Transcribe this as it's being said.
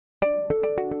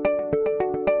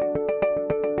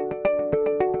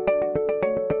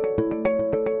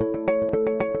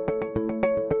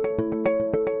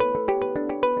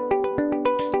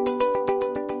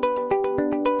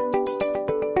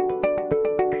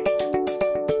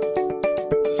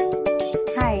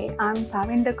I'm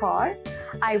Parwinder Kaur.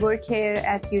 I work here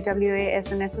at UWA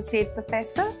as an associate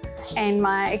professor, and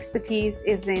my expertise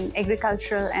is in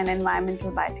agricultural and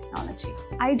environmental biotechnology.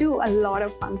 I do a lot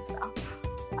of fun stuff.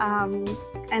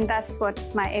 And that's what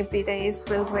my everyday is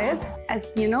filled with.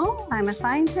 As you know, I'm a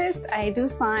scientist. I do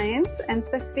science, and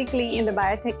specifically in the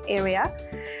biotech area.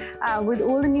 With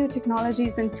all the new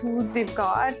technologies and tools we've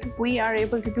got, we are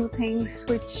able to do things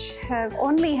which have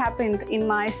only happened in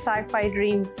my sci-fi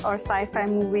dreams or sci-fi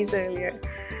movies earlier.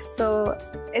 So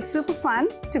it's super fun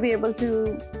to be able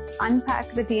to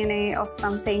unpack the DNA of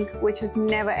something which has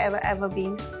never, ever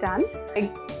been done. I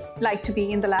like to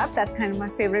be in the lab. That's kind of my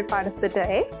favorite part of the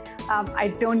day. I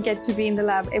don't get to be in the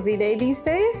lab every day these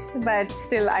days, but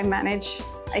still I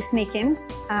sneak in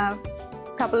a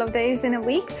couple of days in a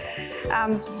week.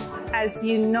 As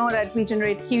you know that we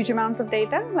generate huge amounts of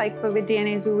data, like with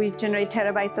DNA Zoo, we generate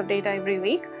terabytes of data every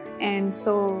week. And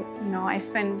so, I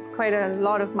spend quite a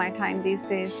lot of my time these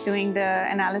days doing the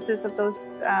analysis of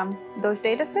those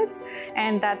data sets.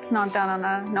 And that's not done on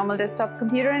a normal desktop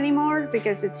computer anymore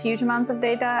because it's huge amounts of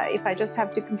data. If I just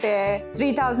have to compare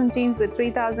 3,000 genes with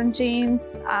 3,000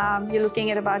 genes, you're looking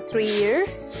at about 3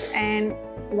 years. And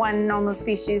one normal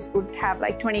species would have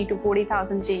like 20 to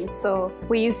 40,000 genes. So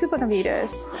we use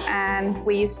supercomputers, and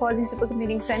we use Posy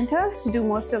Supercomputing Center to do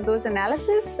most of those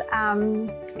analysis.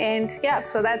 And yeah,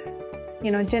 so that's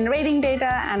generating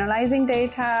data, analyzing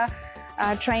data,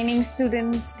 training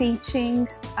students, teaching.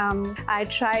 I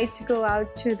try to go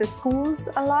out to the schools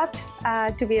a lot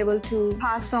to be able to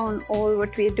pass on all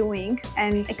what we're doing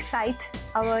and excite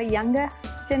our younger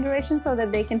generation so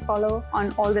that they can follow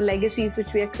on all the legacies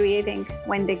which we are creating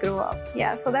when they grow up.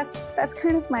 Yeah, so that's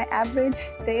kind of my average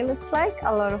day looks like.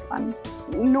 A lot of fun.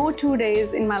 No 2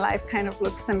 days in my life kind of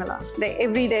look similar.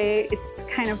 Every day it's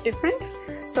kind of different.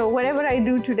 So whatever I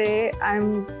do today,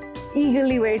 I'm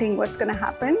eagerly waiting what's going to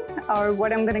happen or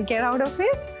what I'm going to get out of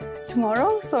it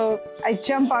tomorrow. So I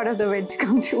jump out of the bed to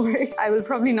come to work. I will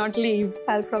probably not leave.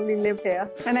 I'll probably live here.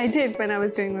 And I did when I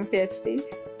was doing my PhD.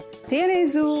 DNA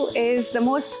Zoo is the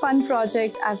most fun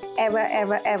project I've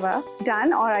ever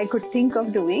done, or I could think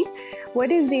of doing.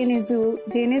 What is DNA Zoo?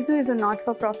 DNA Zoo is a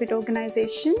not-for-profit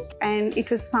organization, and it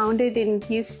was founded in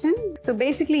Houston. So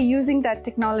basically, using that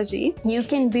technology, you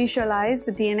can visualize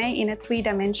the DNA in a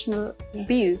three-dimensional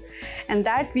view. And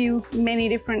that view, many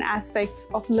different aspects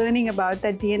of learning about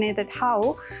that DNA, that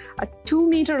how a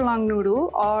 2-meter long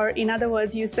noodle, or in other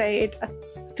words, you say it, a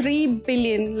 3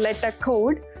 billion letter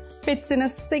code, fits in a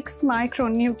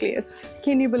 6-micron nucleus.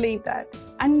 Can you believe that?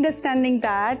 Understanding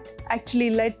that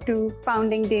actually led to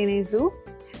founding DNA Zoo.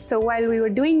 So while we were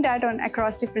doing that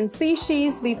across different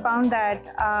species, we found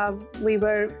that we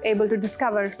were able to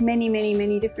discover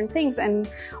many different things, and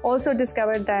also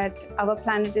discovered that our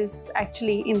planet is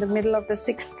actually in the middle of the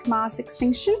 6th mass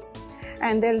extinction.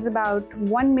 And there's about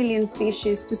 1 million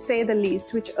species, to say the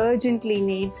least, which urgently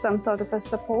need some sort of a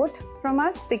support from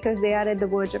us because they are at the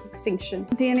verge of extinction.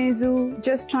 DNA Zoo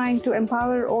just trying to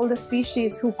empower all the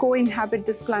species who co-inhabit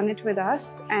this planet with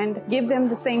us and give them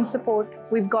the same support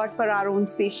we've got for our own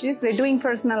species. We're doing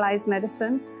personalized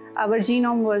medicine. Our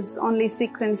genome was only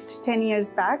sequenced 10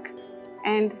 years back,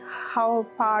 and how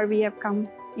far we have come,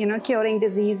 curing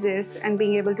diseases and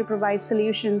being able to provide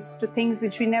solutions to things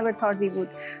which we never thought we would.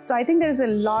 So I think there's a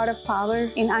lot of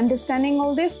power in understanding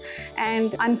all this,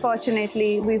 and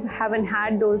unfortunately, we haven't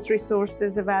had those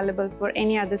resources available for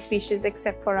any other species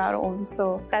except for our own.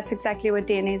 So that's exactly what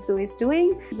DNA Zoo is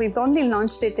doing. We've only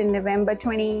launched it in November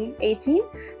 2018.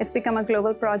 It's become a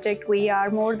global project. We are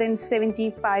more than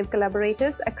 75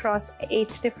 collaborators across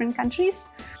 8 different countries.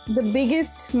 The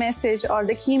biggest message, or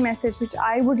the key message, which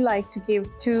I would like to give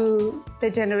to the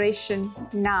generation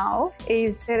now,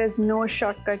 is there is no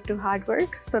shortcut to hard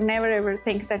work. So never ever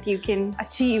think that you can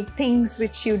achieve things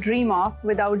which you dream of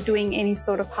without doing any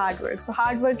sort of hard work. So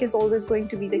hard work is always going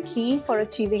to be the key for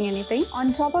achieving anything.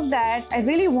 On top of that, I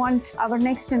really want our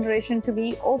next generation to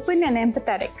be open and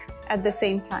empathetic at the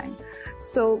same time.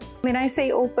 So when I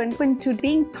say open to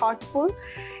being thoughtful,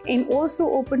 and also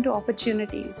open to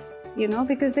opportunities,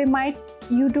 because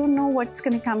you don't know what's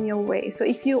going to come your way. So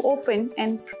if you open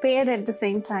and prepare at the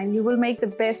same time, you will make the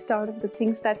best out of the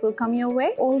things that will come your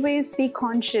way. Always be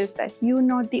conscious that you're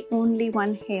not the only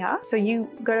one here. So you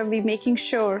gotta be making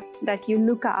sure that you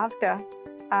look after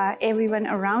everyone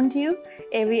around you,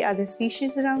 every other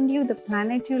species around you, the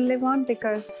planet you live on,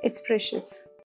 because it's precious.